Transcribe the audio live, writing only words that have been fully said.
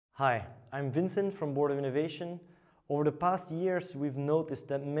Hi, I'm Vincent from Board of Innovation. Over the past years, we've noticed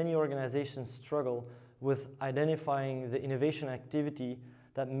that many organizations struggle with identifying the innovation activity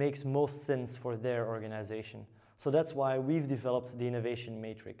that makes most sense for their organization. So that's why we've developed the Innovation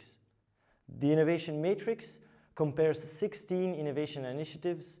Matrix. The Innovation Matrix compares 16 innovation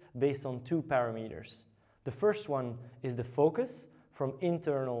initiatives based on two parameters. The first one is the focus, from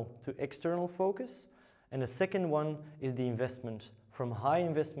internal to external focus, and the second one is the investment, from high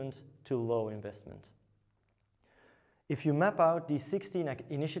investment to low investment. If you map out these 16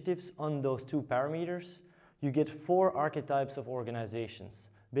 initiatives on those two parameters, you get 4 archetypes of organizations,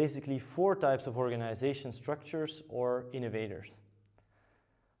 basically 4 types of organization structures or innovators.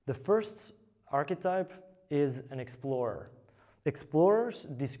 The first archetype is an explorer. Explorers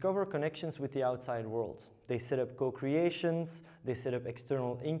discover connections with the outside world. They set up co-creations, they set up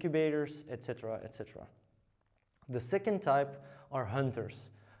external incubators, etc., etc. The second type are hunters.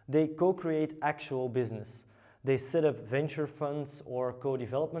 They co-create actual business. They set up venture funds or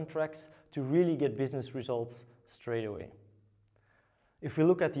co-development tracks to really get business results straight away. If we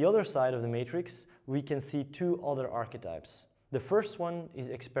look at the other side of the matrix, we can see 2 other archetypes. The first one is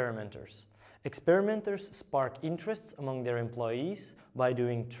experimenters. Experimenters spark interests among their employees by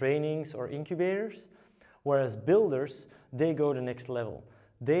doing trainings or incubators, whereas builders, they go the next level.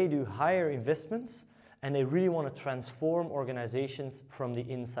 They do higher investments and they really want to transform organizations from the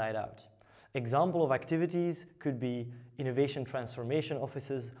inside out. Example of activities could be innovation transformation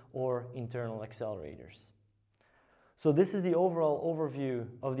offices or internal accelerators. So this is the overall overview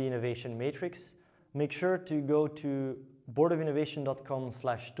of the Innovation Matrix. Make sure to go to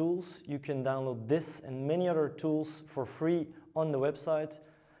boardofinnovation.com/tools. You can download this and many other tools for free on the website.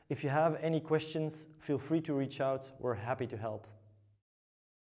 If you have any questions, feel free to reach out. We're happy to help.